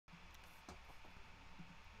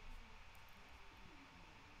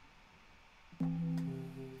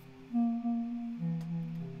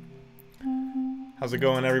How's it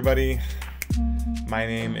going, everybody? My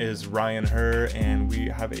name is Ryan Herr, and we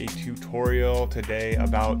have a tutorial today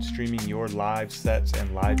about streaming your live sets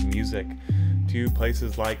and live music to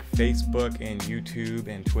places like Facebook and YouTube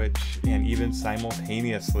and Twitch, and even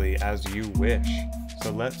simultaneously as you wish.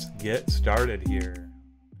 So let's get started here.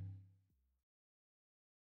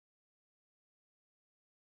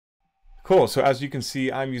 Cool, so as you can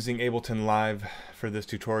see, I'm using Ableton Live for this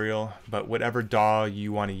tutorial, but whatever DAW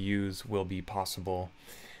you want to use will be possible.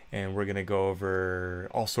 And we're going to go over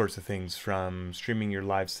all sorts of things from streaming your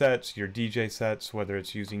live sets, your DJ sets, whether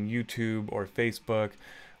it's using YouTube or Facebook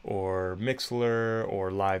or Mixler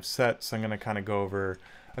or live sets. I'm going to kind of go over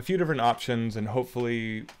a few different options, and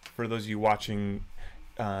hopefully for those of you watching,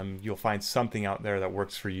 you'll find something out there that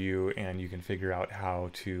works for you and you can figure out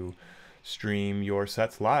how to stream your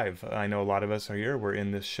sets live. I know a lot of us are here. We're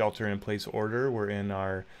in this shelter-in-place order. We're in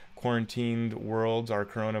our quarantined worlds, our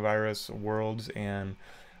coronavirus worlds, and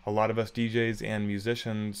a lot of us DJs and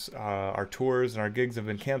musicians, our tours and our gigs have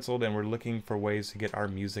been canceled, and we're looking for ways to get our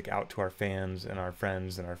music out to our fans and our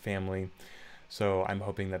friends and our family. So I'm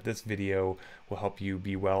hoping that this video will help you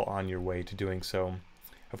be well on your way to doing so.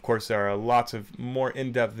 Of course, there are lots of more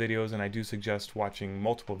in-depth videos, and I do suggest watching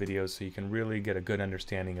multiple videos so you can really get a good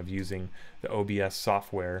understanding of using the OBS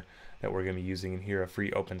software that we're going to be using in here, a free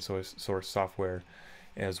open source software,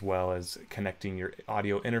 as well as connecting your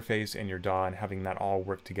audio interface and your DAW and having that all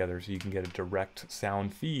work together so you can get a direct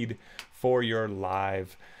sound feed for your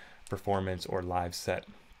live performance or live set.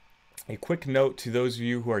 A quick note to those of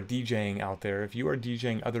you who are DJing out there: if you are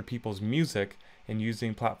DJing other people's music and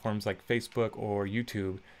using platforms like Facebook or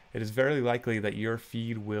YouTube, it is very likely that your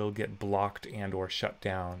feed will get blocked and or shut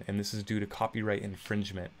down, and this is due to copyright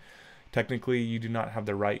infringement. Technically, you do not have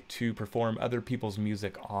the right to perform other people's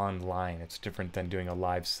music online. It's different than doing a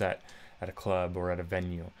live set at a club or at a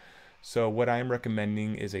venue. So what I'm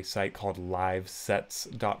recommending is a site called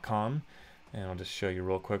livesets.com, and I'll just show you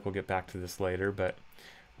real quick. We'll get back to this later, but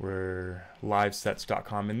we're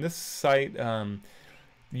livesets.com. And this site,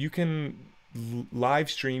 you can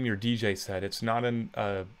live stream your DJ set. It's not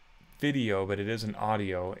a video, but it is an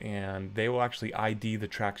audio, and they will actually ID the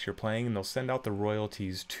tracks you're playing, and they'll send out the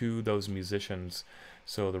royalties to those musicians,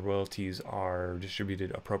 so the royalties are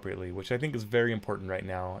distributed appropriately, which I think is very important right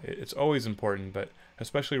now. It's always important, but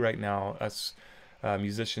especially right now, us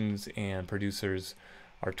musicians and producers,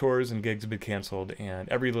 our tours and gigs have been canceled, and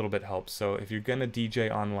every little bit helps. So if you're gonna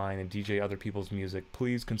DJ online and DJ other people's music,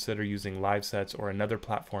 please consider using live sets or another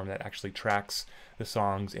platform that actually tracks the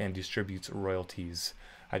songs and distributes royalties.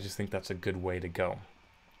 I just think that's a good way to go.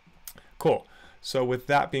 Cool. So with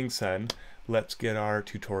that being said, let's get our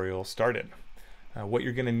tutorial started. What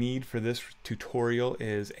you're gonna need for this tutorial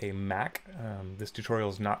is a Mac. This tutorial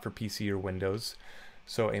is not for PC or Windows.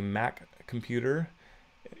 So a Mac computer,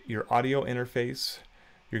 your audio interface.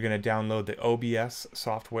 You're going to download the OBS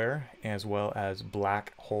software as well as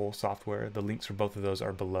Black Hole software. The links for both of those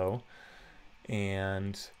are below.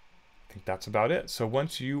 And I think that's about it. So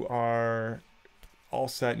once you are all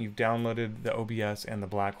set and you've downloaded the OBS and the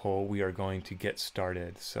Black Hole, we are going to get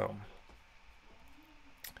started. So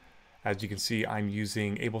as you can see, I'm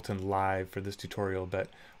using Ableton Live for this tutorial, but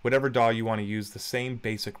whatever DAW you want to use, the same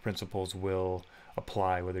basic principles will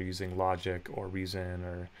apply, whether you're using Logic or Reason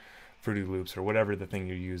or Fruity Loops or whatever the thing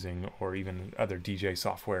you're using, or even other DJ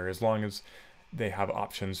software. As long as they have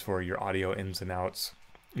options for your audio ins and outs,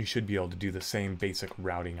 you should be able to do the same basic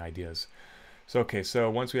routing ideas. So okay, so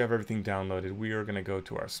once we have everything downloaded, we are going to go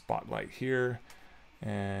to our spotlight here,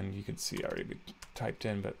 and you can see I already typed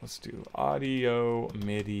in, but let's do audio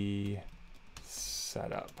MIDI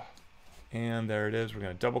setup, and there it is. We're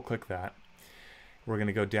going to double click that. We're going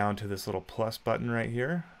to go down to this little plus button right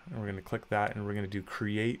here, and we're going to click that, and we're going to do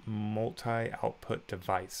create multi-output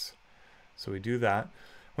device. So we do that.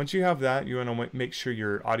 Once you have that, you want to make sure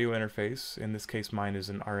your audio interface, in this case mine is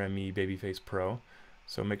an RME Babyface Pro,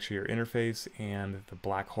 so make sure your interface and the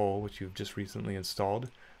Black Hole, which you've just recently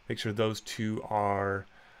installed, make sure those two are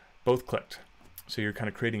both clicked. So you're kind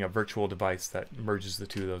of creating a virtual device that merges the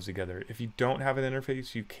two of those together. If you don't have an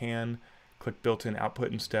interface, you can click built-in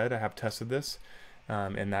output instead. I have tested this.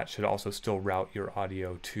 And that should also still route your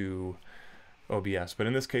audio to OBS. But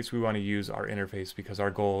in this case, we want to use our interface because our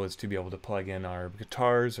goal is to be able to plug in our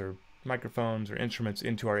guitars or microphones or instruments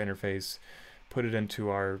into our interface, put it into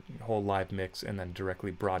our whole live mix, and then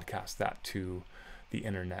directly broadcast that to the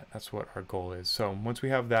internet. That's what our goal is. So once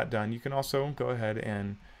we have that done, you can also go ahead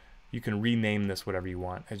and you can rename this whatever you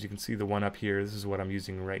want. As you can see, the one up here, this is what I'm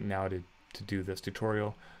using right now to do this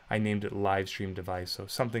tutorial. I named it live stream device, so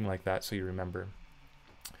something like that so you remember.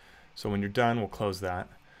 So when you're done, we'll close that.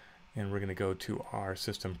 and we're going to go to our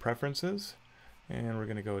system preferences, and we're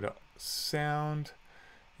going to go to sound,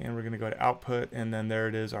 and we're going to go to output, and then there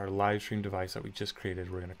it is, our live stream device that we just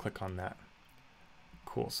created. We're going to click on that.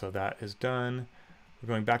 Cool, so that is done. We're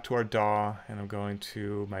going back to our DAW, and I'm going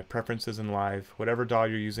to my preferences in live. Whatever DAW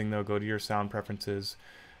you're using though, go to your sound preferences,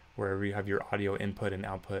 wherever you have your audio input and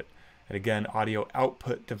output. And again, audio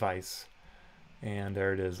output device. And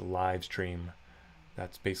there it is, live stream.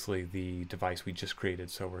 That's basically the device we just created.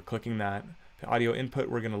 So we're clicking that. The audio input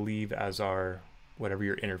we're going to leave as our, whatever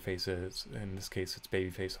your interface is. In this case, it's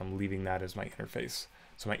Babyface. I'm leaving that as my interface.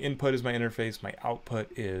 So my input is my interface. My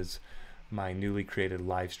output is my newly created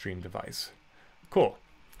live stream device. Cool.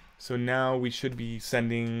 So now we should be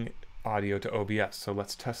sending audio to OBS. So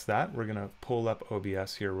let's test that. We're going to pull up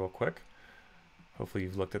OBS here real quick. Hopefully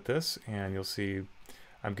you've looked at this, and you'll see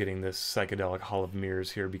I'm getting this psychedelic hall of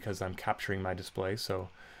mirrors here because I'm capturing my display. So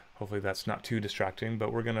hopefully that's not too distracting,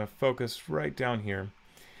 but we're going to focus right down here,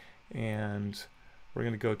 and we're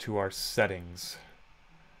going to go to our settings.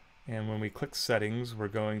 And when we click settings, we're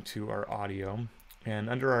going to our audio. And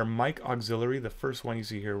under our mic auxiliary, the first one you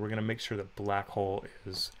see here, we're going to make sure that black hole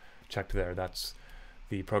is checked there. That's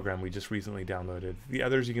the program we just recently downloaded. The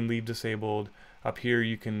others you can leave disabled. Up here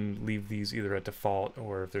you can leave these either at default,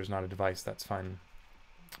 or if there's not a device, that's fine.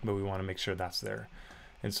 But we want to make sure that's there.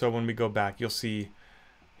 And so when we go back, you'll see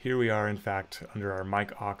here we are, in fact, under our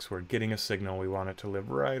mic aux, we're getting a signal. We want it to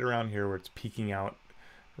live right around here where it's peaking out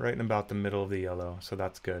right in about the middle of the yellow. So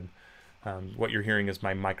that's good. What you're hearing is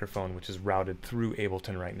my microphone, which is routed through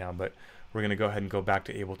Ableton right now, but we're going to go ahead and go back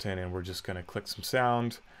to Ableton, and we're just going to click some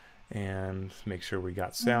sound and make sure we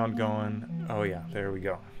got sound going. Oh yeah, there we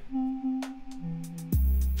go.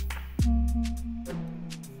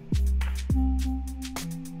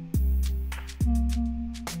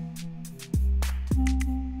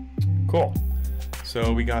 Cool.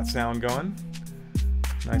 So we got sound going.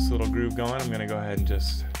 Nice little groove going. I'm going to go ahead and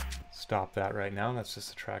just stop that right now. That's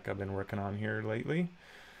just a track I've been working on here lately.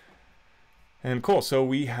 And cool, so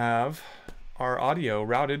we have our audio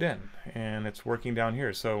routed in, and it's working down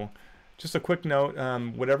here. So just a quick note,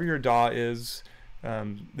 whatever your DAW is,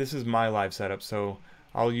 this is my live setup, so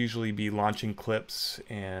I'll usually be launching clips,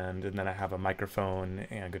 and then I have a microphone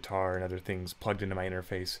and guitar and other things plugged into my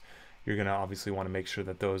interface. You're going to obviously want to make sure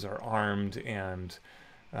that those are armed, and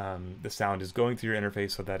the sound is going through your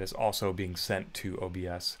interface so that it's also being sent to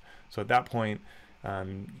OBS. So at that point,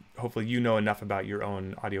 hopefully you know enough about your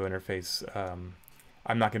own audio interface.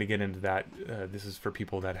 I'm not going to get into that. This is for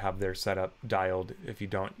people that have their setup dialed. If you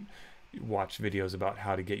don't watch videos about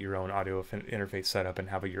how to get your own audio interface set up and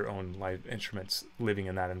have your own live instruments living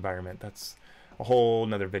in that environment, that's a whole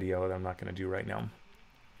nother video that I'm not going to do right now.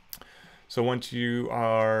 So once you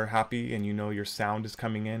are happy and you know your sound is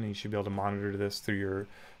coming in, and you should be able to monitor this through your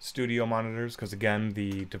studio monitors, because again,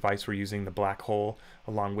 the device we're using, the black hole,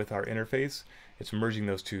 along with our interface, it's merging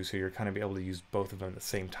those two, so you're kind of able to use both of them at the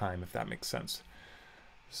same time, if that makes sense.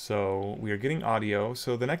 So we are getting audio.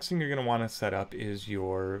 So the next thing you're going to want to set up is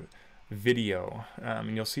your video.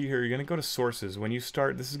 And you'll see here, you're going to go to sources. When you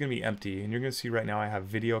start, this is going to be empty, and you're going to see right now I have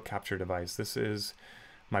video capture device. This is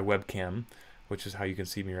my webcam, which is how you can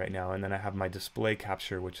see me right now. And then I have my display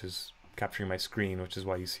capture, which is capturing my screen, which is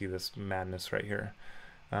why you see this madness right here.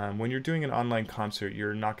 When you're doing an online concert,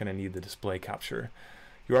 you're not going to need the display capture.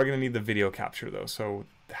 You are going to need the video capture though. So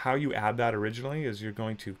how you add that originally is you're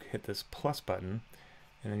going to hit this plus button,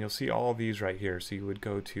 and then you'll see all of these right here. So you would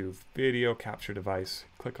go to video capture device,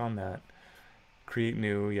 click on that, create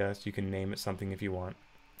new. Yes, you can name it something if you want.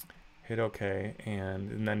 Hit OK,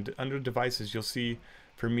 and then under devices, you'll see,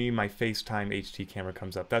 for me, my FaceTime HD camera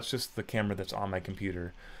comes up. That's just the camera that's on my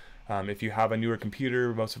computer. If you have a newer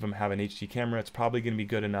computer, most of them have an HD camera. It's probably going to be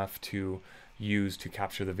good enough to use to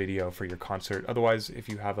capture the video for your concert. Otherwise, if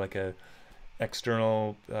you have like a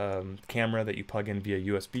external camera that you plug in via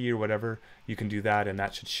USB or whatever, you can do that, and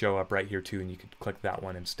that should show up right here too, and you could click that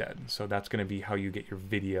one instead. So that's going to be how you get your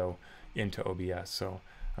video into OBS. So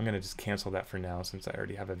I'm going to just cancel that for now since I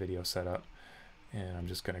already have a video set up, and I'm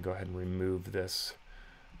just going to go ahead and remove this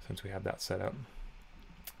since we have that set up.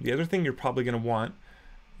 The other thing you're probably going to want,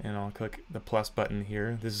 and I'll click the plus button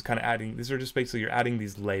here, this is kind of adding, these are just basically, you're adding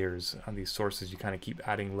these layers on these sources. You kind of keep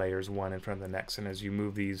adding layers one in front of the next, and as you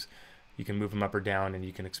move these, you can move them up or down, and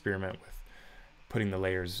you can experiment with putting the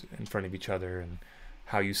layers in front of each other and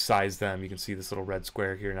how you size them. You can see this little red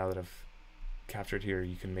square here. Now that I've captured here,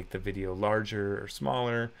 you can make the video larger or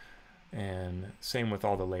smaller, and same with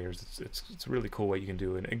all the layers. It's really cool what you can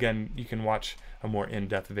do. And again, you can watch a more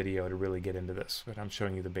in-depth video to really get into this, but I'm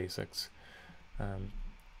showing you the basics.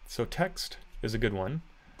 So text is a good one.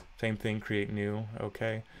 Same thing, create new,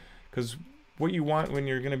 okay. Because what you want when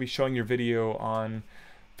you're going to be showing your video on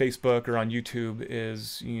Facebook or on YouTube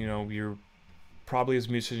is, you know, you're probably as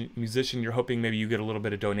a musician, you're hoping maybe you get a little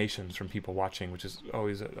bit of donations from people watching, which is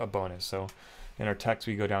always a bonus. So in our text,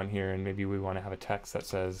 we go down here and maybe we want to have a text that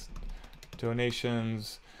says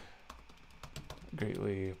donations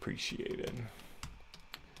greatly appreciated.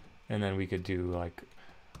 And then we could do like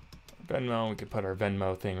Venmo, we could put our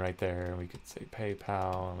Venmo thing right there, and we could say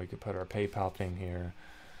PayPal, and we could put our PayPal thing here.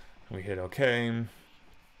 And we hit OK.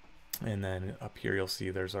 And then up here you'll see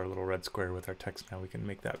there's our little red square with our text. Now we can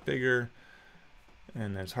make that bigger.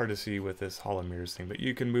 And then it's hard to see with this hollow mirrors thing, but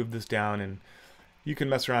you can move this down and you can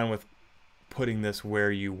mess around with putting this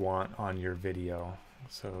where you want on your video.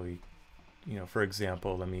 So, you know, for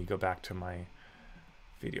example, let me go back to my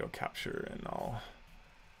video capture and I'll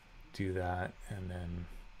do that, and then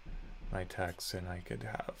my text, and I could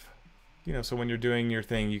have, you know, so when you're doing your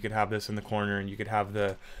thing, you could have this in the corner and you could have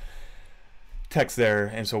the text there,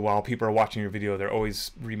 and so while people are watching your video, they're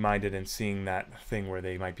always reminded and seeing that thing where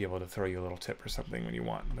they might be able to throw you a little tip or something when you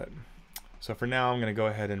want. But so for now, I'm going to go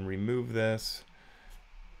ahead and remove this,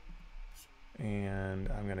 and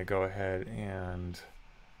I'm going to go ahead and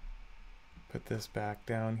put this back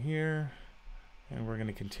down here, and we're going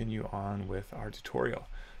to continue on with our tutorial.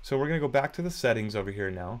 So we're going to go back to the settings over here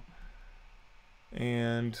now,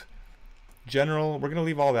 and general, we're going to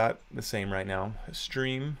leave all that the same right now.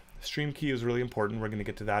 Stream key is really important. We're going to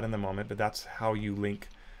get to that in a moment, but that's how you link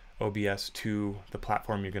OBS to the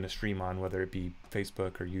platform you're going to stream on, whether it be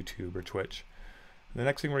Facebook or YouTube or Twitch. The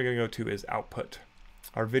next thing we're going to go to is output.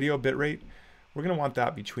 Our video bitrate, we're going to want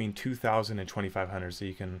that between 2000 and 2500, so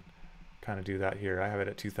you can kind of do that here. I have it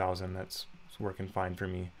at 2000. That's working fine for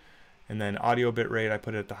me. And then audio bitrate, I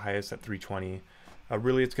put it at the highest at 320.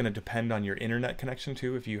 Really, it's going to depend on your internet connection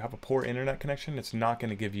too. If you have a poor internet connection, it's not going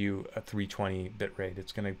to give you a 320 bitrate.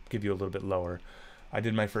 It's going to give you a little bit lower. I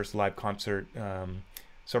did my first live concert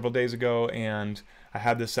several days ago, and I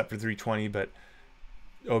had this set for 320, but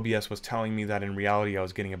OBS was telling me that in reality I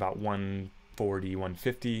was getting about 140,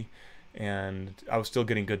 150, and I was still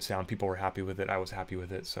getting good sound. People were happy with it. I was happy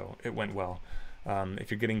with it, so it went well. If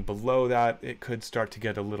you're getting below that, it could start to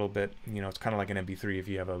get a little bit, you know, it's kind of like an MP3. If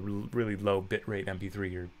you have a really low bitrate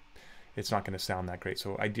MP3, it's not going to sound that great.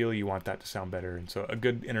 So ideally you want that to sound better. And so a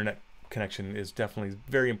good internet connection is definitely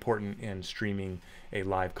very important in streaming a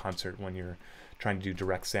live concert. When you're trying to do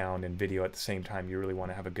direct sound and video at the same time, you really want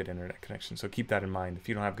to have a good internet connection. So keep that in mind. If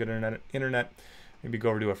you don't have good internet, maybe go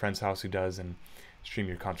over to a friend's house who does and stream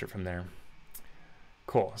your concert from there.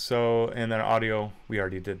 Cool. So, and then audio, we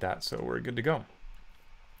already did that, so we're good to go.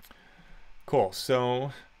 Cool.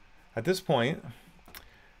 So at this point,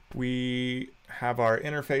 we have our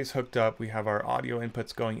interface hooked up. We have our audio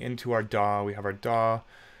inputs going into our DAW. We have our DAW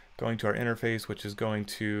going to our interface, which is going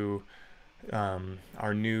to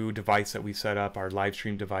our new device that we set up, our live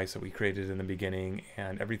stream device that we created in the beginning,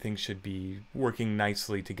 and everything should be working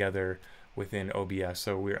nicely together within OBS.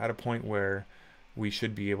 So we're at a point where we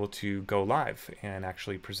should be able to go live and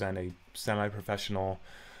actually present a semi-professional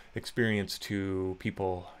experience to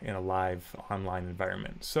people in a live online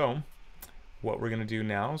environment. So what we're going to do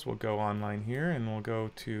now is we'll go online here and we'll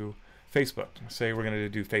go to Facebook. Say we're going to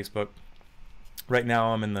do Facebook. Right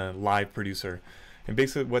now I'm in the live producer, and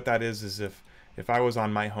basically what that is if I was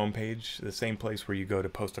on my homepage, the same place where you go to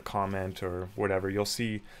post a comment or whatever, you'll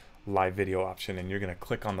see live video option, and you're going to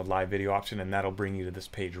click on the live video option, and that'll bring you to this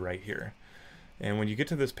page right here. And when you get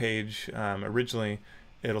to this page, originally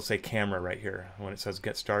it'll say camera right here when it says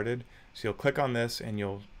get started. So you'll click on this and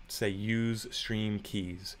you'll say use stream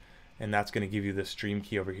keys, and that's going to give you the stream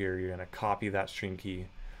key over here. You're going to copy that stream key.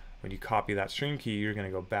 When you copy that stream key, you're going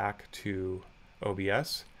to go back to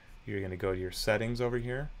OBS. You're going to go to your settings over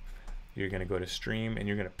here. You're going to go to stream, and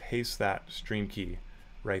you're going to paste that stream key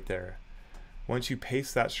right there. Once you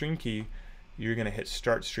paste that stream key, you're going to hit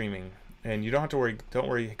start streaming. And you don't have to worry, don't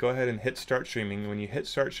worry, go ahead and hit start streaming. When you hit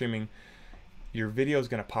start streaming, your video is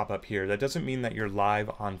going to pop up here. That doesn't mean that you're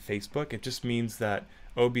live on Facebook. It just means that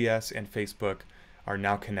OBS and Facebook are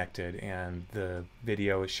now connected, and the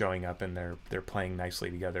video is showing up, and they're playing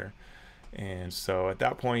nicely together. And so at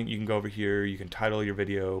that point, you can go over here, you can title your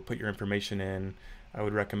video, put your information in. I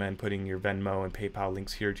would recommend putting your Venmo and PayPal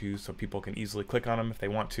links here too, so people can easily click on them if they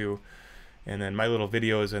want to. And then my little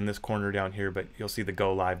video is in this corner down here, but you'll see the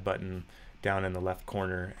go live button down in the left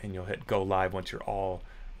corner, and you'll hit go live once you're all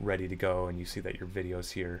ready to go and you see that your video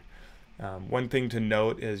is here. One thing to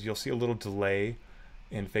note is you'll see a little delay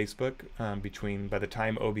in Facebook by the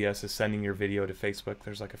time OBS is sending your video to Facebook.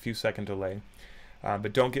 There's like a few second delay.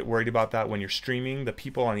 But don't get worried about that. When you're streaming, the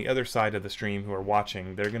people on the other side of the stream who are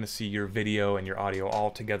watching, they're going to see your video and your audio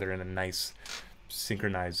all together in a nice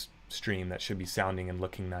synchronized stream that should be sounding and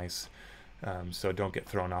looking nice. So don't get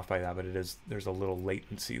thrown off by that, but there's a little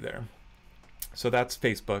latency there. So that's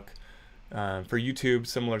Facebook. For YouTube,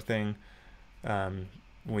 similar thing.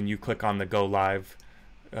 When you click on the Go Live,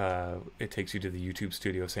 it takes you to the YouTube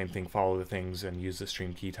studio. Same thing, follow the things and use the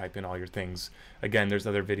stream key, type in all your things. Again, there's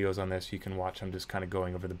other videos on this you can watch. I'm just kind of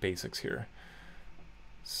going over the basics here.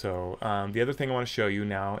 So the other thing I want to show you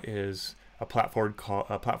now is a platform called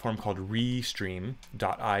Restream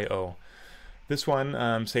Dot Io. This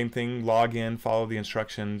one, same thing, log in, follow the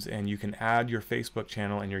instructions, and you can add your Facebook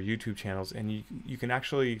channel and your YouTube channels, and you can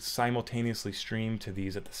actually simultaneously stream to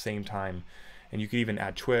these at the same time. And you could even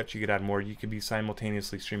add Twitch, you could add more. You could be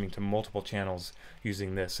simultaneously streaming to multiple channels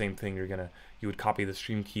using this. Same thing, you would copy the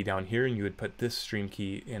stream key down here, and you would put this stream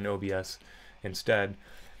key in OBS instead,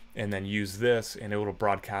 and then use this, and it will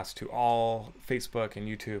broadcast to all Facebook and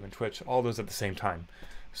YouTube and Twitch, all those at the same time.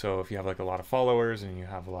 So if you have like a lot of followers and you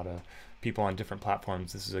have a lot of people on different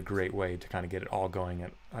platforms, this is a great way to kind of get it all going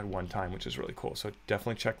at one time, which is really cool. So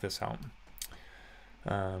definitely check this out.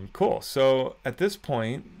 Cool. So at this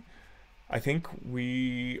point, I think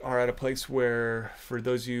we are at a place where, for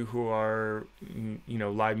those of you who are,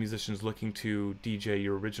 live musicians looking to DJ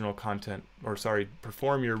your original content, or sorry,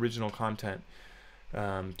 perform your original content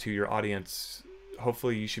to your audience,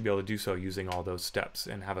 hopefully you should be able to do so using all those steps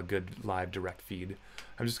and have a good live direct feed.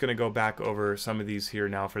 I'm just going to go back over some of these here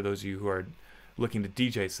now for those of you who are looking to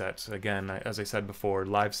DJ sets. Again, as I said before,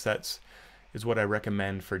 live sets is what I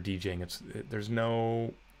recommend for DJing. There's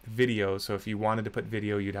no video, so if you wanted to put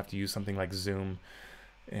video, you'd have to use something like Zoom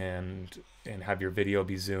and have your video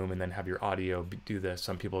be Zoom and then have your audio do this.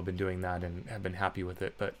 Some people have been doing that and have been happy with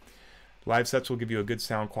it, but live sets will give you a good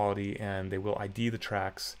sound quality, and they will ID the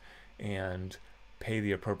tracks and pay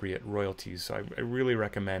the appropriate royalties. So I really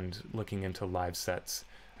recommend looking into live sets.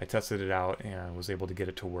 I tested it out and was able to get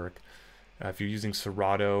it to work. If you're using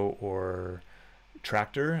Serato or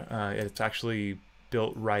Tractor, it's actually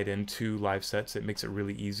built right into live sets. It makes it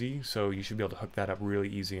really easy, so you should be able to hook that up really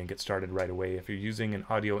easy and get started right away. If you're using an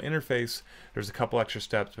audio interface, there's a couple extra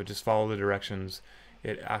steps, but just follow the directions.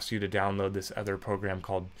 It asks you to download this other program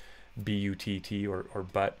called BUTT or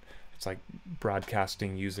BUT. It's like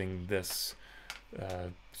broadcasting using this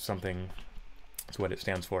something. That's what it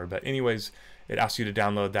stands for. But anyways, it asks you to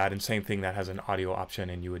download that, and same thing, that has an audio option,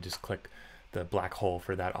 and you would just click the black hole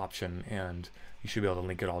for that option, and you should be able to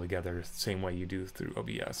link it all together the same way you do through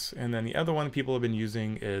OBS. And then the other one people have been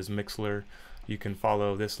using is Mixler. You can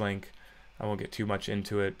follow this link. I won't get too much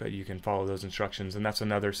into it, but you can follow those instructions, and that's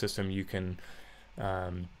another system you can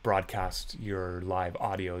broadcast your live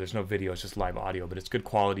audio. There's no video, it's just live audio, but it's good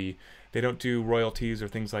quality. They don't do royalties or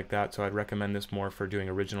things like that, so I'd recommend this more for doing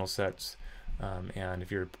original sets. And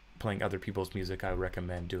if you're playing other people's music, I would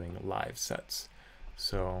recommend doing live sets.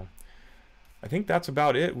 So I think that's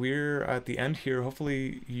about it. We're at the end here.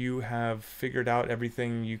 Hopefully you have figured out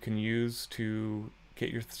everything you can use to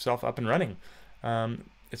get yourself up and running.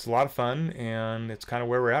 It's a lot of fun, and it's kind of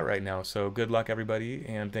where we're at right now. So good luck, everybody,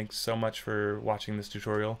 and thanks so much for watching this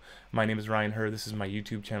tutorial. My name is Ryan Herr. This is my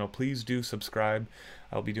YouTube channel. Please do subscribe.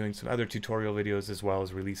 I'll be doing some other tutorial videos as well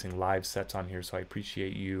as releasing live sets on here, so I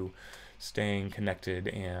appreciate you staying connected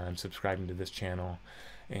and subscribing to this channel.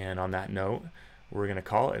 And on that note, we're going to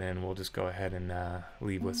call it, and we'll just go ahead and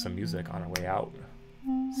leave with some music on our way out.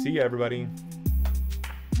 See ya, everybody.